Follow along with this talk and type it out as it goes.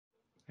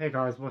Hey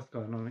guys, what's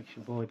going on? It's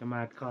your boy, the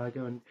Mad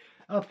Kaido, and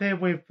up here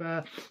with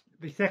the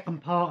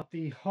second part of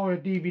the horror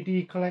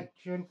DVD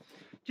collection.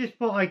 Just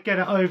thought I'd get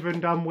it over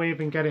and done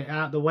with and get it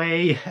out of the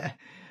way.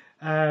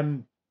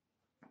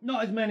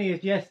 Not as many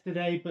as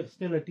yesterday, but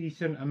still a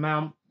decent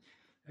amount.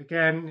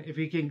 Again, if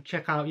you can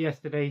check out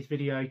yesterday's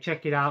video,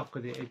 check it out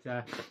because it is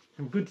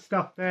some good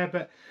stuff there.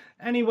 But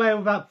anyway,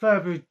 without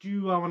further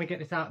ado, I want to get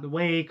this out of the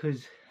way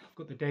because I've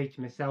got the day to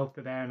myself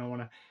today and I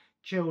want to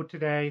chill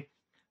today.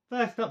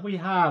 First up we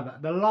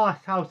have The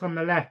Last House on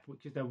the Left,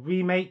 which is a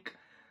remake.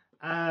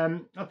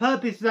 I've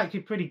heard this is actually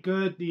pretty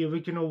good. The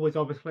original was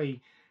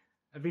obviously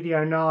a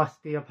video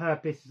nasty. I've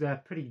heard this is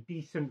a pretty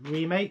decent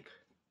remake.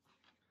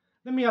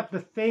 Then we have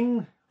The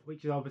Thing,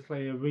 which is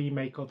obviously a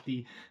remake of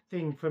The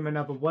Thing from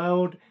Another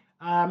World.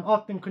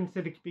 Often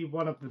considered to be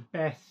one of the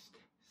best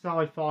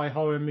sci-fi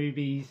horror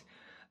movies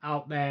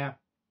out there.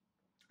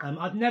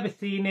 I've never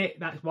seen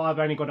it, that's why I've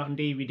only got it on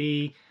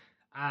DVD.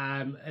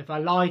 If I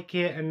like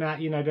it and that,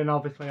 then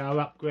obviously I'll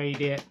upgrade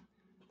it.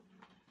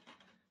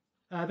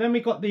 Then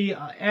we got The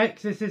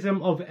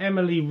Exorcism of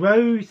Emily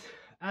Rose.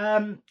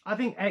 I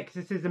think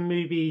exorcism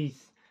movies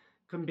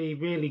can be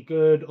really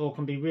good or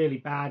can be really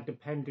bad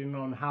depending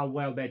on how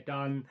well they're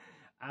done.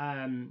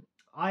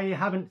 I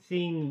haven't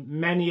seen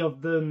many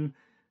of them,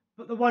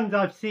 but the ones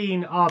I've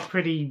seen are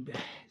pretty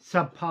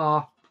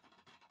subpar.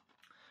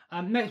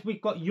 Next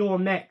we've got You're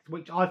Next,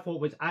 which I thought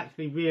was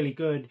actually really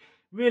good.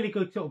 Really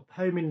good sort of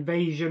home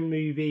invasion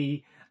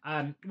movie.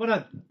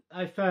 When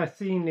I first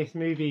seen this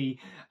movie,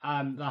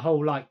 the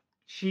whole like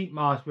sheep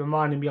mask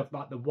reminded me of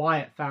like the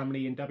Wyatt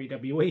family in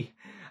WWE.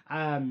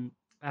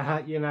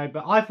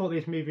 But I thought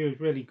this movie was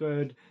really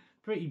good.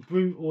 Pretty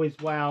brutal as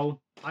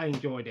well. I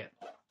enjoyed it.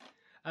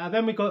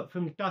 Then we got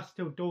From Dusk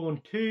Till Dawn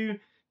 2,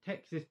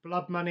 Texas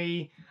Blood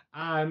Money.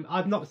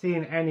 I've not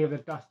seen any of the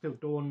Dusk Till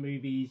Dawn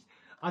movies.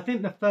 I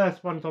think the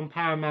first one's on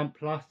Paramount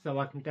Plus, so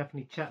I can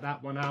definitely check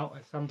that one out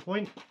at some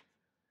point.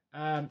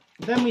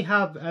 Then we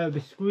have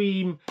the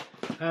Scream.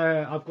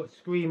 I've got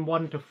Scream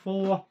 1 to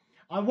 4.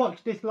 I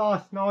watched this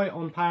last night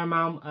on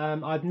Paramount.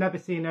 I've never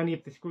seen any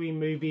of the Scream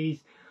movies.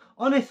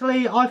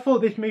 Honestly, I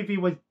thought this movie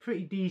was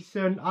pretty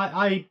decent.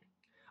 I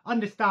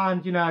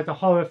understand, as a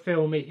horror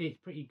film, it's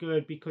pretty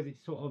good because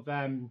it's sort of,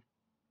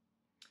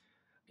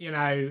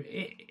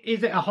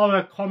 is it a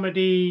horror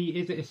comedy?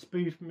 Is it a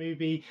spoof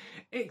movie?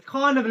 It's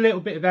kind of a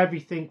little bit of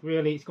everything,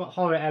 really. It's got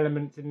horror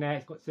elements in there.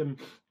 It's got some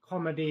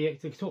comedy.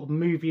 It's a sort of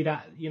movie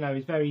that,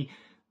 is very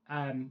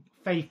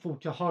faithful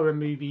to horror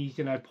movies,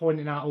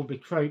 pointing out all the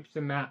tropes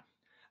and that.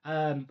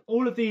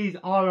 All of these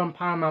are on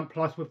Paramount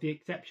Plus with the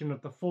exception of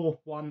the fourth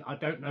one. I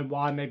don't know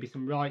why, maybe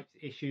some rights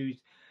issues.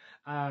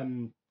 But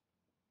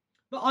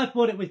I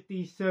thought it was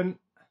decent.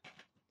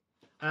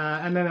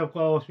 And then, of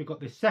course, we got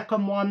the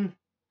second one.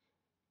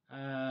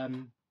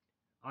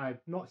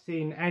 I've not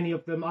seen any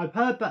of them. I've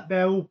heard that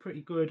they're all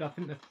pretty good. I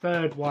think the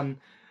third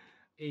one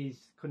is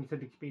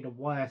considered to be the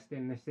worst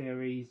in the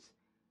series.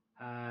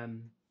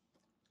 And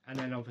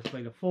then,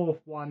 obviously, the fourth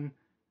one,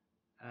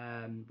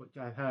 which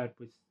I heard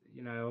was,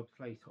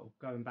 obviously sort of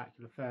going back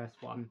to the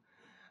first one.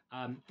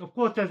 Of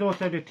course, there's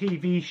also the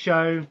TV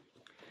show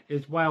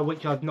as well,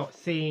 which I've not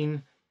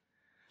seen.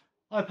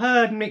 I've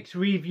heard mixed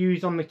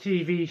reviews on the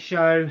TV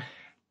show.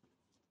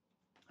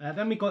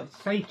 Then we got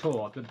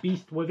Sator, The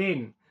Beast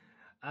Within.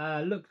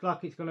 Looks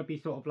like it's going to be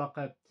sort of like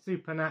a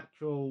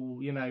supernatural,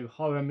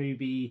 horror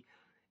movie.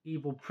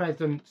 Evil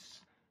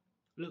presence.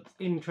 Looks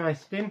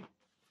interesting.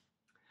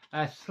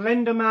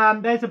 Slender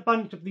Man. There's a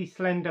bunch of these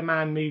Slender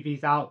Man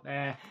movies out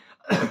there.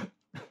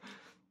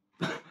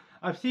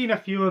 I've seen a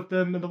few of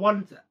them, and the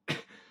ones that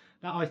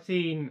I've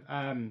seen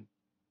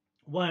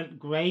weren't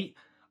great.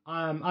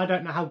 I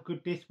don't know how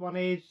good this one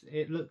is.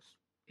 It looks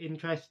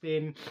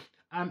interesting.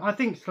 I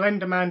think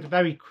Slender Man's a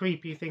very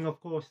creepy thing.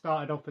 Of course,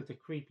 started off as a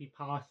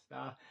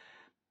creepypasta,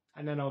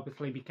 and then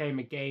obviously became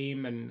a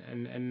game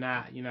and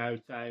that,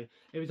 So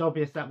it was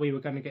obvious that we were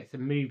going to get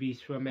some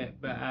movies from it.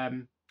 But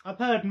I've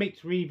heard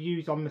mixed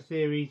reviews on the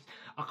series.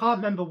 I can't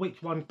remember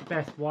which one's the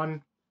best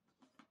one.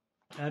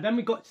 Then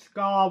we got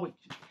Scar, which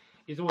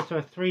is also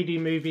a 3D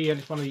movie, and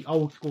it's one of the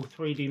old school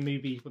 3D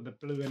movies with the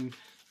blue and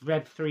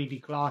red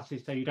 3D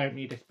glasses, so you don't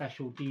need a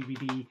special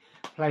DVD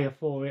player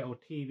for it or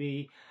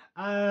TV.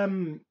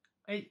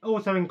 It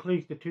also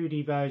includes the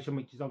 2D version,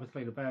 which is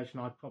obviously the version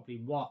I'd probably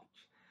watch.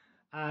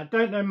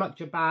 Don't know much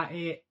about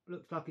it.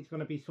 Looks like it's going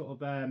to be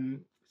sort of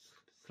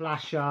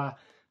slasher,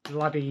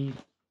 bloody.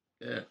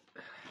 Then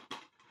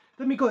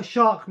we got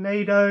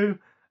Sharknado.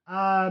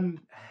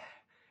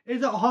 Is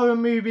it a horror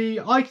movie?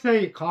 I'd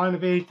say it kind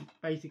of is. It's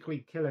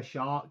basically killer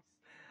sharks.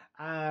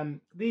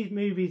 These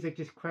movies are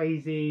just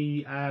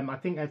crazy. I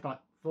think there's like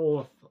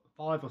 4,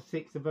 5 or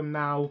 6 of them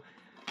now.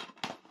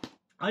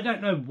 I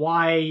don't know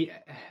why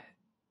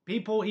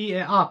people eat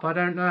it up. I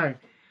don't know.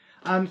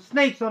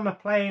 Snakes on a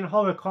Plane,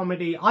 horror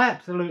comedy. I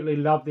absolutely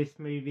love this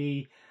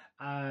movie.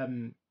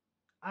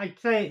 I'd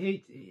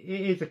say it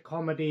is a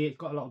comedy. It's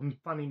got a lot of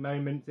funny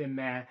moments in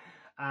there.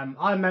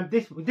 I remember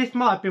this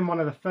might have been one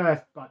of the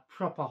first like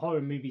proper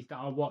horror movies that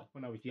I watched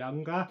when I was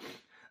younger.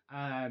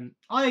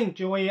 I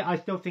enjoy it. I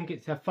still think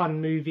it's a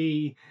fun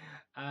movie.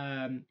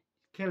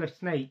 Killer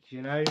snakes,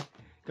 you know,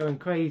 going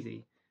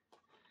crazy.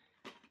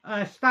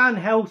 Stan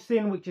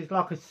Helsing, which is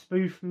like a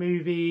spoof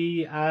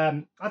movie.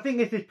 I think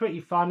this is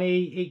pretty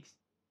funny. It's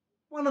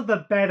one of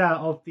the better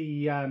of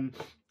the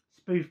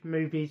spoof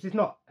movies. It's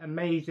not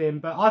amazing,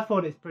 but I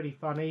thought it's pretty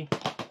funny.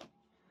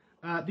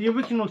 The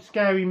original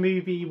Scary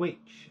Movie,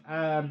 which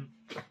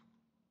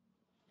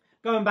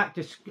going back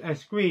to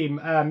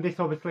Scream, this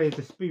obviously is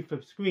a spoof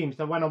of Scream.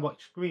 So when I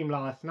watched Scream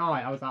last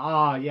night, I was like,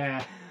 oh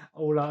yeah,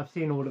 I've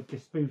seen all of the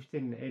spoofs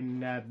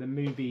in the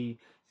movie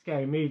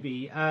Scary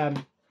Movie.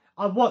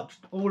 I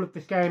watched all of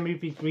the Scary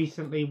Movies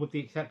recently, with the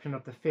exception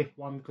of the 5th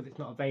one, because it's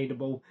not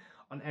available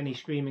on any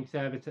streaming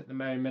service at the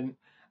moment.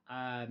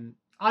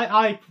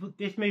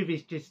 This movie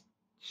is just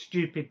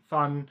stupid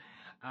fun.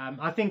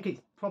 I think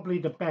it's probably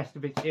the best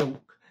of its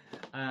ilk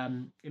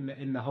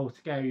in the whole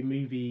Scary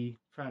Movie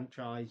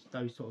franchise,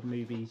 those sort of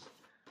movies.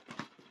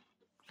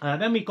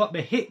 Then we got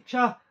The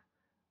Hitcher.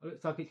 It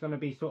looks like it's going to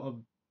be sort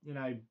of, you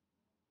know,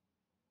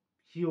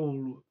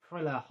 pure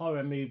thriller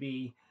horror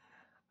movie,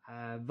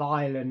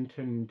 violent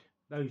and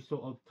those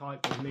sort of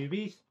type of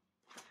movies.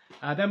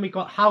 Then we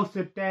got House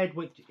of Dead,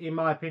 which in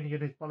my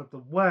opinion is one of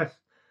the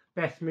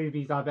best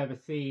movies I've ever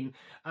seen.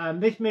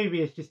 This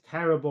movie is just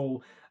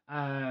terrible.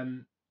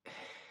 The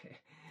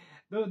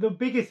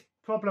biggest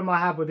problem I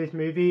have with this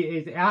movie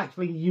is it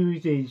actually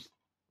uses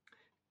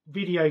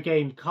video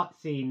game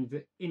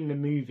cutscenes in the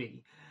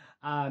movie.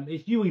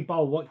 It's Uwe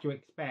Boll, what do you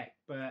expect?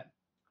 But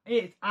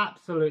it's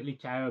absolutely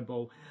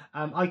terrible.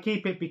 I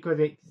keep it because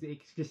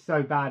it's just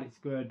so bad it's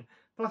good.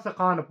 Plus I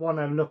kind of want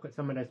to look at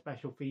some of the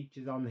special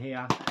features on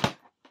here.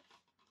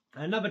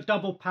 Another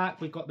double pack,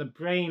 we've got The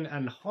Brain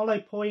and Hollow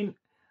Point.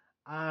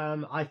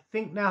 I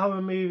think they're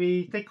horror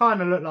movies. They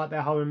kind of look like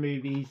they're horror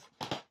movies.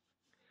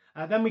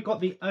 Then we got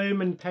the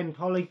Omen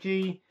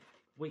Pentology,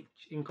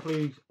 which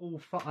includes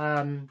all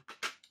I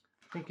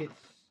think it's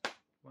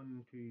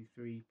 1, 2,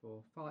 3,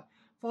 4,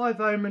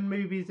 5 Omen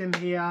movies in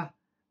here.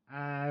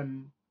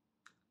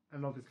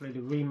 And obviously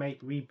the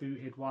remake,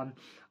 rebooted one.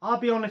 I'll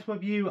be honest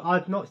with you,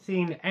 I've not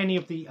seen any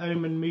of the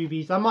Omen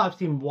movies. I might have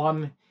seen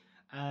one,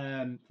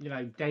 you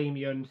know,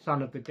 Damien,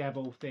 Son of the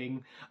Devil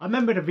thing. I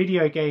remember the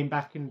video game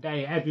back in the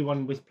day,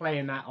 everyone was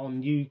playing that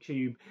on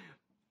YouTube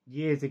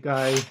years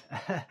ago.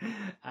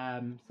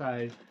 Then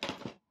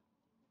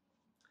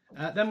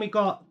we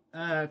got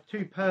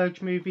 2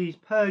 Purge movies.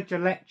 Purge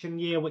Election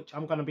Year, which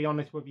I'm going to be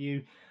honest with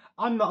you,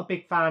 I'm not a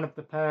big fan of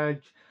The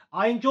Purge.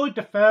 I enjoyed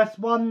the first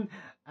one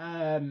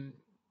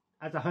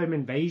as a home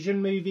invasion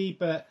movie,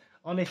 but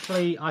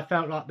honestly I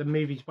felt like the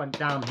movies went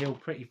downhill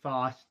pretty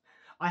fast.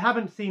 I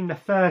haven't seen the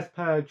first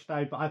Purge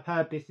though, but I've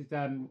heard this is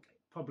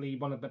probably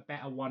one of the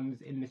better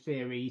ones in the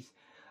series.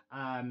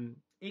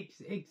 It's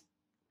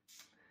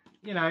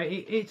you know,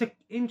 it's an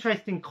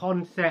interesting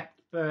concept,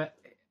 but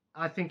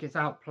I think it's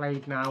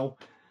outplayed now.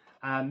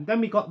 Then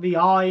we got The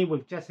Eye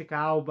with Jessica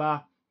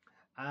Alba.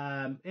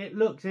 It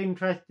looks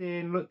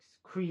interesting, looks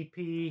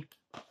creepy.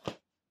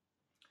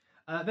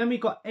 Then we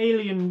got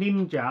Alien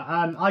Ninja.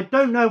 I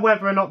don't know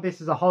whether or not this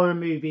is a horror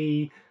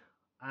movie.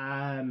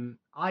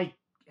 I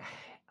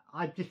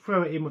just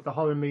threw it in with the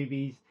horror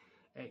movies.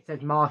 It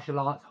says martial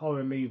arts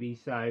horror movie,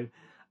 so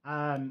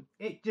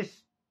it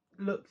just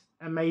looks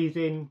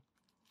amazing.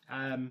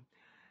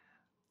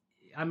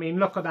 I mean,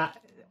 look at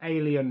that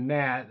alien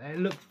there. It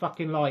looks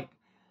fucking like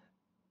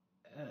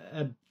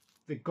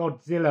the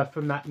Godzilla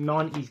from that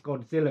 90s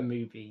Godzilla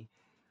movie.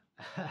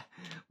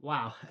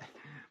 Wow.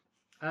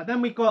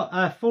 Then we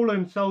got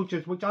Fallen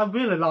Soldiers, which I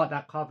really like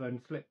that cover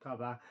and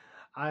slipcover.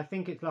 I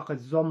think it's like a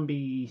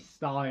zombie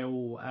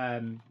style,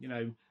 you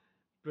know,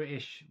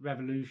 British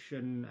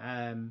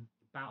Revolution,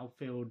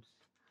 battlefields,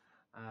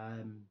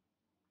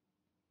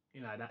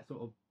 you know, that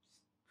sort of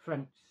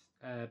French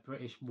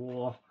British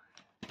war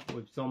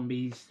with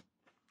zombies.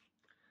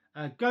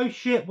 Ghost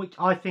Ship, which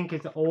I think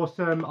is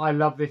awesome. I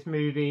love this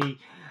movie.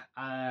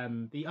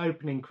 The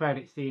opening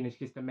credit scene is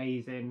just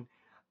amazing.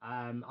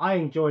 I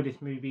enjoy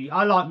this movie.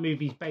 I like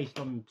movies based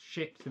on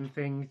ships and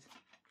things.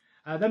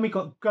 Then we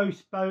got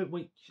Ghost Boat,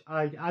 which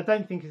I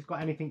don't think it's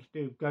got anything to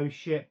do with Ghost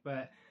Ship,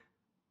 but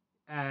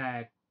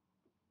I'm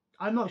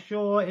not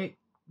sure. It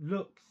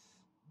looks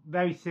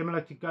very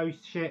similar to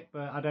Ghost Ship,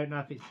 but I don't know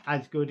if it's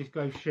as good as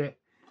Ghost Ship.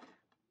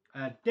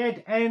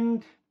 Dead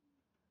End.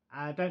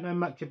 I don't know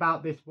much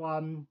about this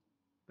one,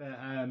 but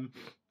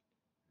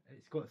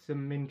it's got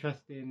some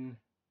interesting.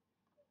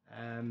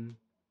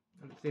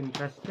 Looks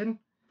interesting.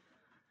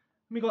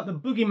 We got The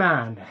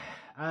Boogeyman.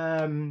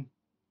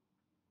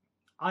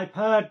 I've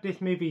heard this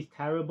movie's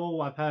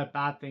terrible. I've heard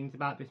bad things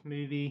about this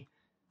movie.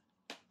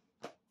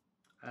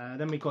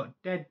 Then we got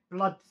Dead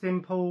Blood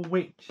Simple,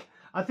 which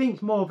I think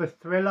is more of a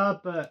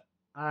thriller, but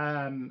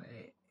I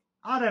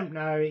don't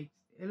know.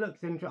 It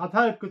looks interesting. I've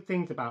heard good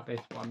things about this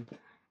one.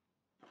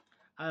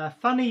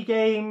 Funny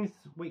Games,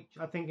 which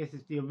I think this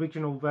is the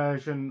original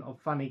version of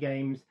Funny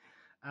Games.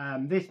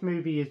 This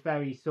movie is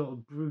very sort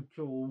of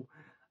brutal.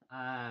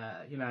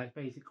 You know, it's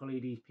basically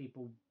these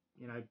people,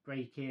 you know,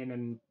 break in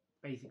and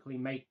basically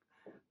make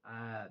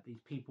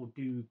These people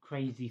do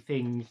crazy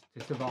things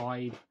to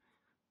survive.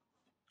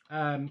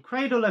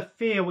 Cradle of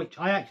Fear, which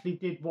I actually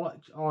did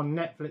watch on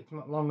Netflix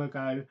not long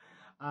ago.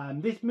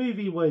 This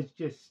movie was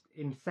just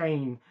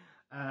insane.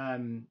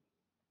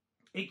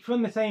 It's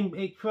from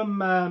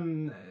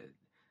one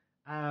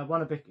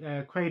of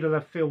the Cradle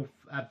of Filth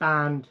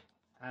band,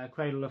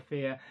 Cradle of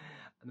Fear.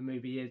 The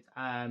movie is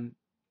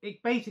it's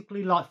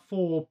basically like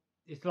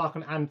it's like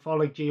an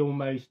anthology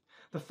almost.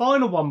 The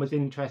final one was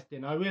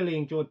interesting. I really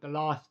enjoyed the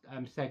last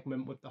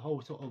segment with the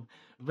whole sort of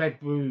Red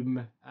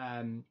Room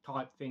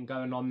type thing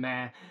going on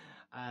there.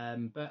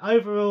 But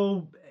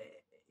overall,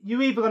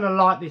 you're either going to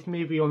like this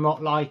movie or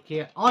not like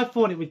it. I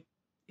thought it was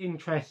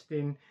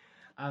interesting,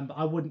 but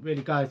I wouldn't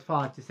really go as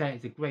far as to say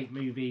it's a great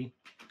movie.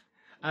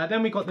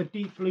 Then we got the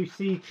Deep Blue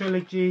Sea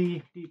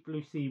trilogy, Deep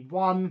Blue Sea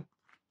 1,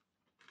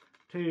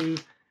 2,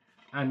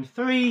 and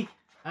 3.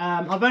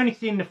 I've only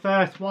seen the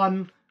first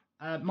one.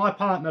 My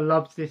partner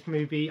loves this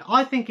movie.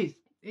 I think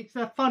it's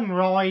a fun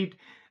ride.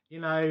 You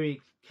know,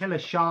 it's killer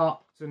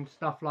sharks and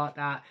stuff like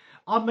that.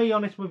 I'll be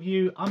honest with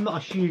you, I'm not a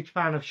huge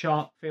fan of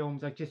shark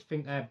films. I just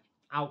think they're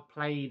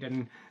outplayed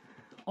and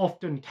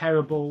often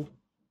terrible.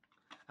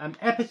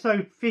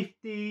 Episode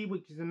 50,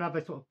 which is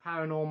another sort of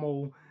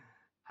paranormal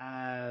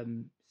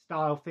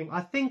style thing.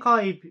 I think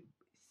I've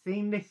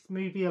seen this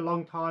movie a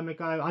long time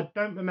ago. I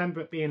don't remember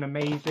it being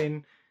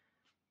amazing.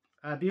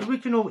 The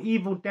original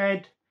Evil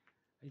Dead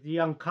is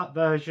the uncut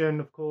version,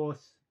 of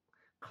course.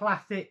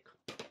 Classic.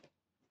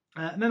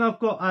 And then I've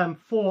got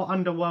 4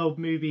 Underworld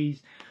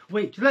movies,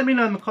 which, let me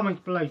know in the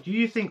comments below. Do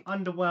you think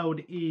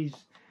Underworld is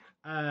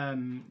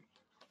horror?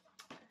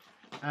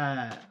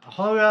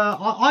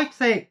 I'd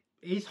say it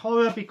is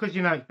horror because,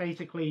 you know, it's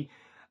basically,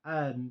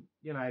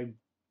 you know,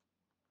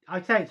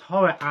 I'd say it's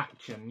horror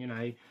action, you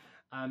know.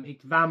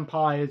 It's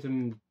vampires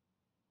and,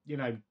 you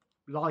know,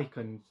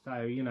 lichens.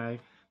 So, you know,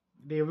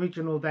 the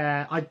original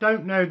there. I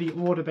don't know the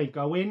order they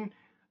go in.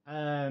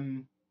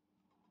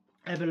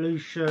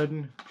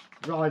 Evolution,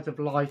 Rise of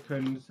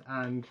Lichens,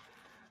 and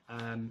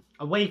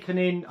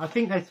Awakening. I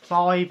think there's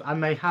 5,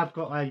 and they have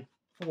got a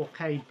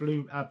 4K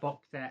blue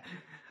box set.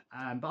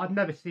 But I've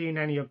never seen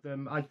any of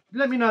them.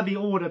 Let me know the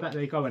order that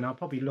they go in. I'll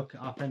probably look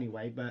it up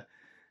anyway. But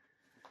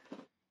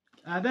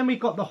then we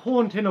got The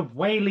Haunting of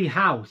Whaley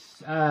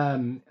House.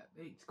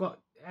 It's got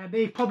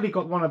they've probably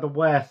got one of the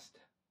worst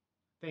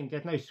things.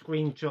 There's no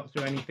screenshots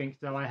or anything,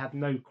 so I have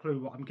no clue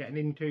what I'm getting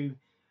into.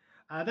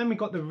 Then we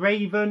got The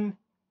Raven,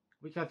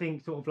 which I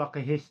think sort of like a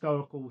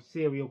historical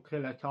serial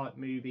killer type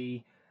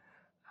movie,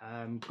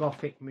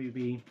 gothic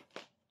movie.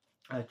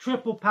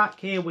 Triple pack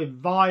here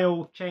with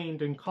Vile,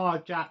 Chained, and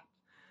Carjacked.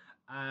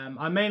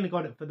 I mainly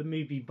got it for the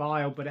movie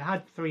Vile, but it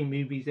had 3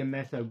 movies in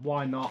there, so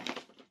why not?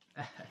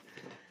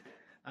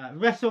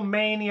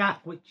 WrestleManiac,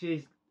 which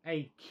is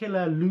a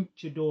killer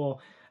luchador,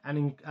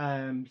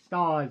 and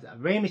stars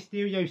Rey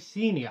Mysterio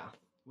Sr.,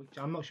 which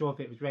I'm not sure if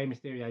it was Rey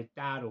Mysterio's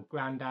dad or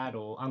granddad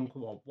or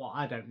uncle or what,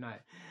 I don't know.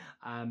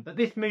 But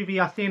this movie,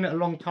 I've seen it a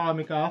long time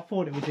ago. I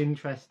thought it was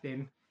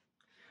interesting.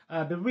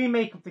 The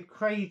remake of The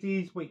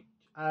Crazies, which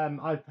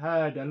I've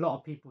heard a lot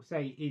of people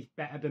say is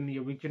better than the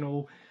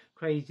original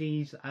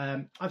Crazies.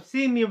 I've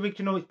seen the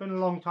original. It's been a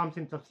long time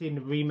since I've seen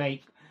the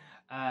remake.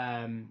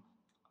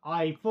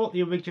 I thought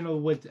the original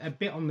was a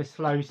bit on the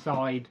slow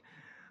side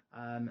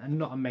and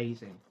not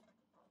amazing.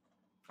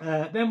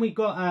 Then we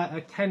got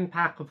a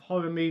 10-pack of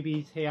horror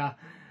movies here.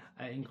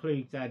 It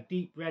includes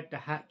Deep Red, The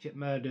Hatchet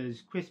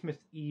Murders, Christmas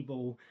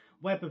Evil,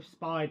 Web of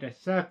Spider,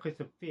 Circus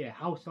of Fear,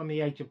 House on the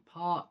Edge of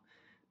Park,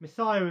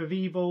 Messiah of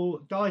Evil,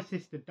 Die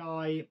Sister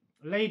Die,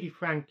 Lady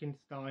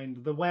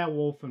Frankenstein, The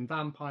Werewolf and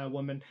Vampire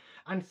Woman,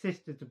 and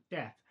Sisters of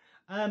Death.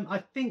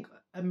 I think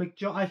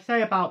I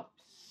say about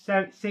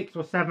 6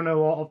 or 7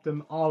 of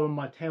them are on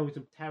my Tales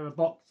of Terror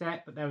box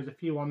set, but there was a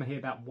few on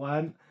here that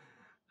weren't.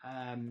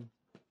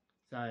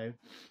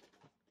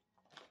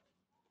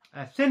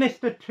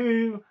 Sinister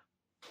 2.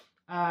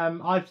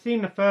 I've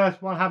seen the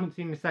first one, haven't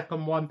seen the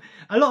second one.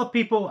 A lot of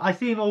people, I've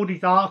seen all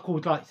these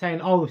articles like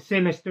saying, oh,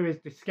 Sinister is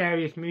the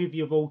scariest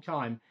movie of all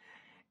time.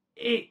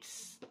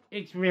 It's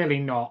really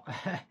not.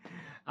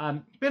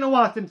 It's been a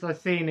while since I've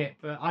seen it,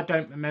 but I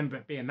don't remember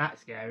it being that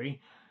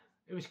scary.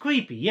 It was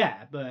creepy,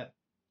 yeah, but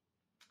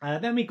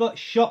then we got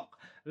Shock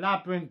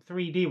Labyrinth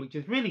 3D, which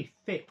is really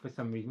thick for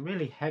some reason,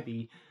 really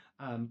heavy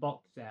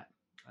box set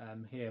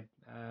here.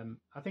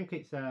 I think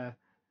it's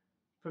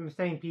from the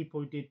same people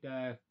who did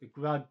The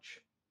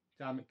Grudge,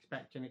 so I'm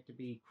expecting it to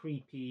be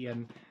creepy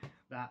and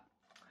that.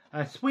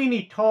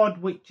 Sweeney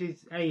Todd, which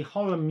is a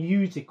horror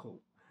musical,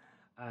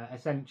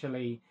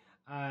 essentially.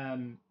 I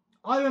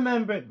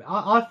remember it,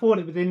 I thought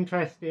it was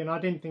interesting. I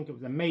didn't think it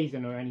was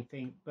amazing or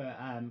anything, but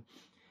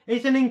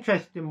it's an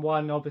interesting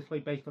one, obviously,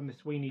 based on the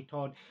Sweeney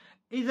Todd.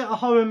 Is it a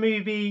horror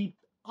movie?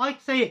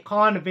 I'd say it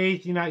kind of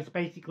is. You know, it's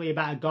basically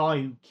about a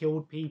guy who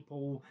killed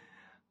people,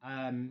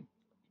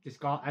 this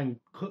guy, and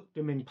cooked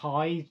them in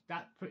pies.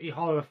 That's pretty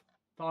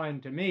horrifying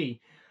to me.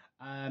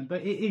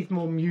 But it is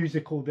more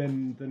musical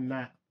than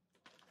that.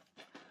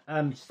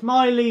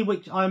 Smiley,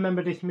 which I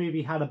remember this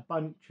movie had a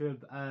bunch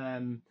of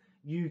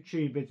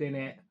YouTubers in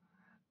it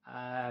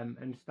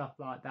and stuff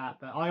like that.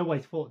 But I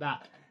always thought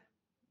that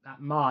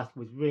mask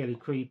was really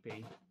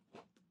creepy.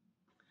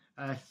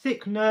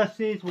 Sick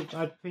Nurses, which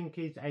I think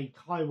is a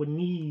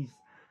Taiwanese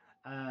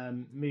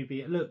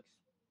movie. It looks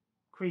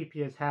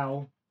creepy as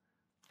hell.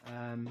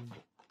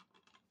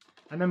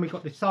 And then we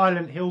got the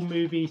Silent Hill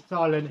movie,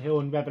 Silent Hill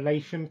and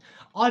Revelation.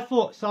 I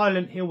thought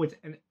Silent Hill was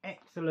an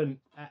excellent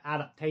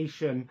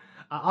adaptation.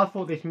 I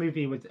thought this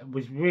movie was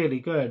really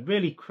good,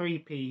 really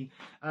creepy.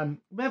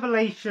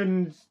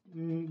 Revelations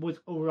was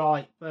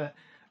alright, but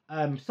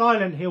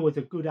Silent Hill was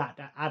a good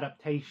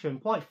adaptation,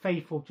 quite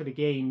faithful to the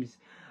games.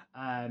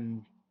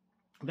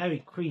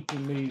 Very creepy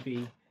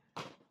movie.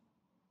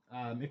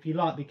 If you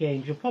like the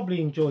games, you'll probably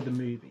enjoy the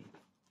movie.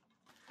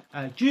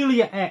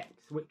 Julia X,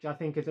 which I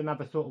think is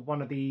another sort of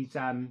one of these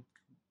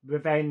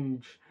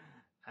revenge,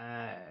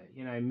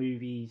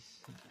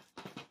 movies.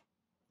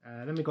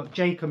 Then we've got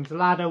Jacob's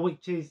Ladder,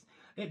 which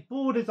it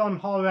borders on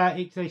horror.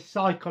 It's a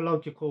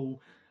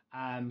psychological.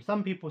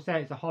 Some people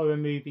say it's a horror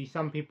movie.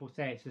 Some people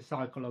say it's a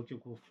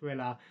psychological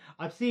thriller.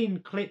 I've seen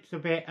clips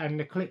of it, and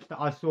the clips that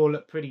I saw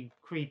look pretty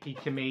creepy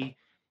to me.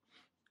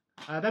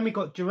 Then we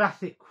got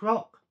Jurassic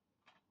Croc.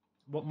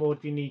 What more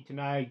do you need to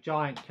know?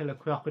 Giant killer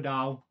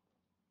crocodile.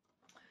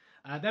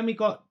 Then we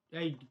got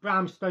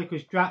Bram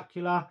Stoker's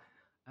Dracula,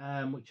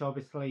 which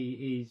obviously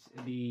is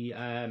the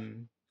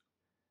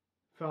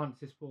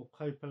Francis Ford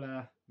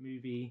Coppola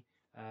movie.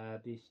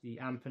 This the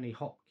Anthony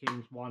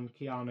Hopkins one,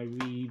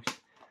 Keanu Reeves.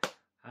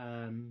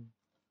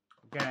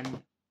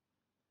 Again,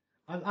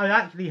 I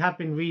actually have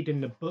been reading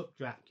the book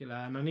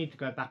Dracula, and I need to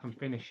go back and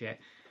finish it.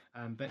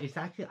 But it's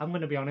actually, I'm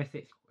going to be honest,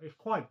 it's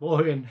quite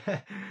boring.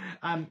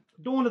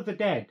 Dawn of the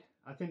Dead.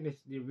 I think this is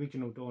the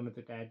original Dawn of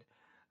the Dead.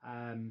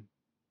 I'm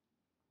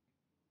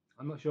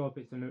not sure if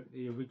it's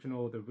the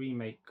original or the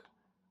remake.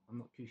 I'm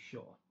not too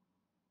sure.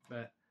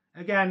 But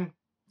again,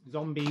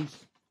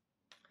 zombies.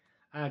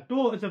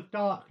 Daughters of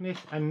Darkness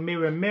and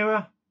Mirror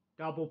Mirror,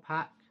 double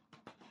pack.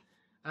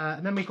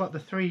 And then we've got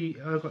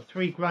I've got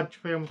three Grudge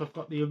films. I've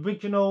got the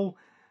original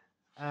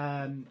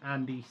and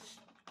the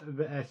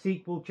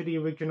sequel to the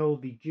original,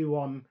 the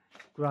Ju-On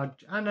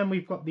Grudge. And then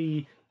we've got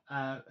the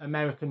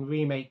American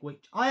remake,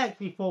 which I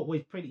actually thought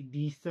was pretty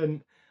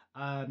decent.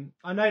 I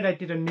know they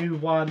did a new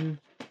one.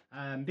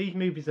 These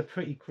movies are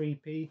pretty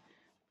creepy.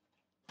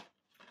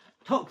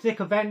 Toxic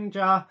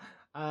Avenger,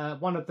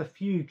 one of the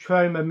few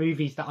Troma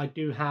movies that I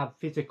do have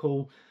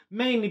physical,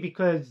 mainly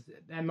because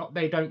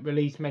they don't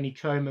release many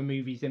Troma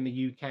movies in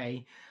the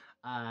UK.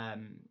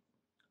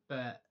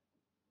 But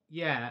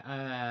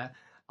yeah,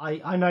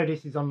 I know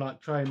this is on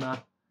like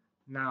Troma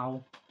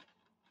now.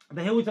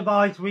 The Hills of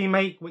Eyes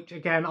remake, which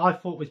again I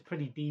thought was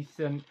pretty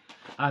decent.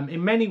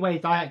 In many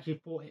ways, I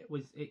actually thought it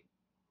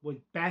was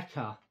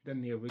better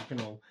than the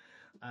original.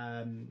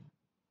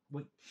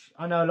 Which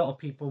I know a lot of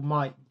people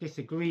might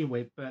disagree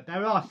with, but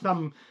there are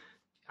some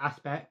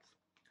aspects.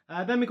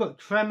 Then we got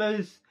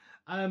Tremors.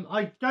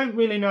 I don't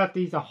really know if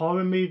these are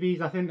horror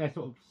movies. I think they're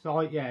sort of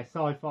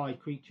sci-fi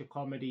creature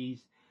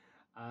comedies.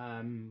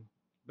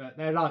 But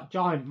they're like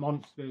giant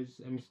monsters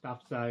and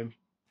stuff. So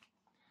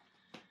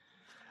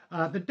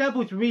The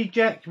Devil's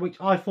Reject, which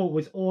I thought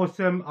was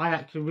awesome. I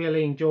actually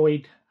really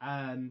enjoyed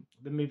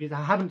the movies.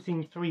 I haven't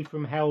seen 3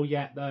 from Hell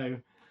yet, though.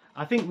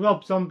 I think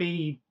Rob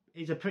Zombie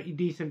is a pretty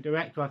decent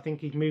director. I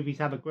think his movies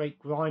have a great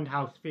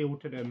grindhouse feel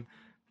to them.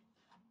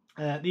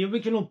 The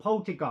original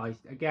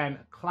Poltergeist, again,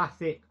 a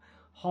classic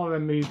horror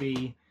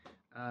movie.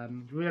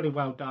 Really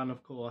well done,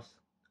 of course.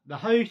 The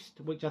Host,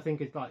 which I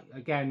think is like,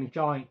 again,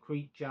 giant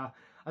creature.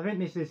 I think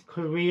this is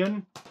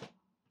Korean.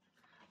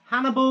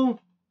 Hannibal,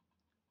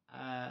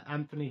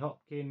 Anthony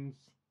Hopkins.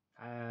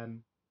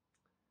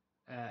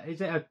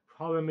 Is it a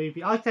horror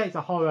movie? I'd say it's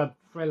a horror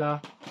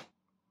thriller.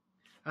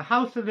 A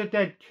House of the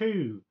Dead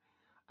 2.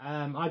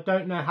 I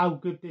don't know how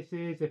good this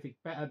is, if it's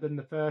better than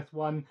the first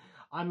one.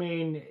 I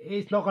mean,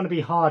 it's not going to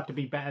be hard to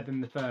be better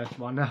than the first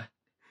one.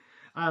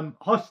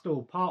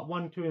 Hostel, part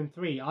 1, 2 and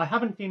 3. I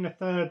haven't seen the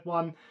third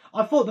one.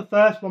 I thought the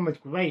first one was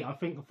great. I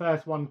think the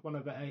first one's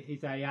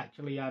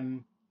actually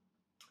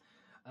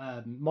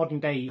modern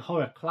day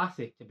horror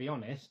classic, to be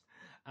honest.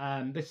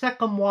 The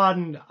second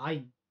one,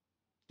 I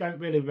don't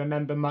really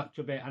remember much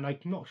of it, and I'm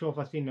not sure if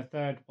I've seen the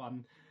third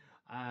one.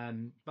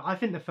 But I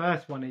think the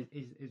first one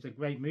is a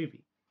great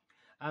movie.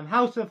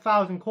 House of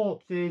Thousand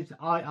Corpses,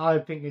 I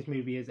think this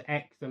movie is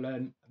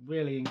excellent.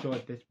 Really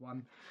enjoyed this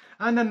one.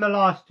 And then the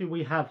last two,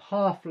 we have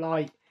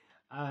Half-Light.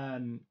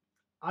 I'm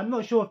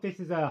not sure if this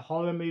is a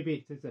horror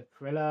movie, it's a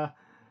thriller.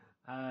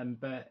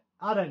 But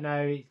I don't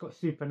know, it's got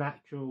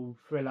supernatural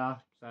thriller.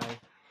 So,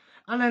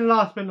 and then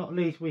last but not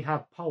least, we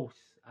have Pulse,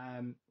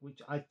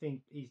 which I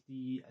think is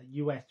the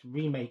US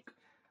remake.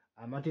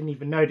 I didn't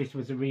even know this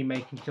was a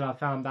remake until I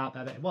found out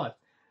that it was.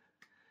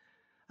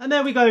 And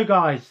there we go,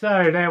 guys.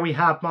 So there we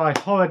have my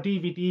horror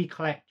DVD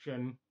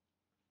collection.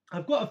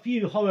 I've got a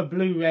few horror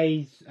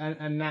Blu-rays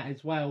and that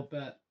as well,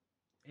 but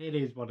it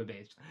is what it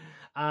is.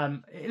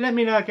 Let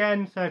me know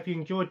again. So if you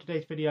enjoyed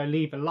today's video,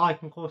 leave a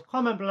like and of course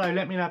comment below.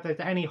 Let me know if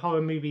there's any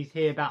horror movies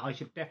here that I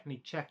should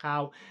definitely check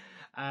out.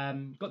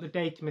 Got the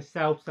day to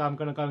myself, so I'm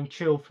going to go and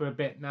chill for a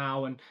bit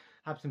now and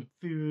have some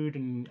food,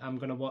 and I'm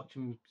going to watch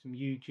some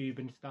YouTube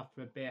and stuff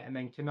for a bit. And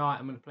then tonight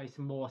I'm going to play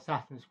some more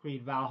Assassin's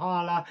Creed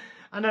Valhalla,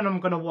 and then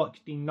I'm going to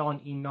watch the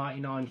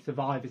 1999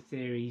 Survivor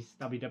Series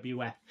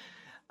WWF.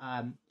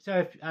 And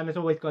as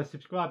always, guys,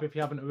 subscribe if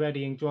you haven't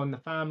already and join the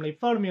family.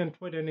 Follow me on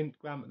Twitter and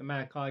Instagram at the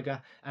Mayor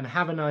Kiger, and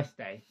have a nice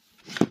day.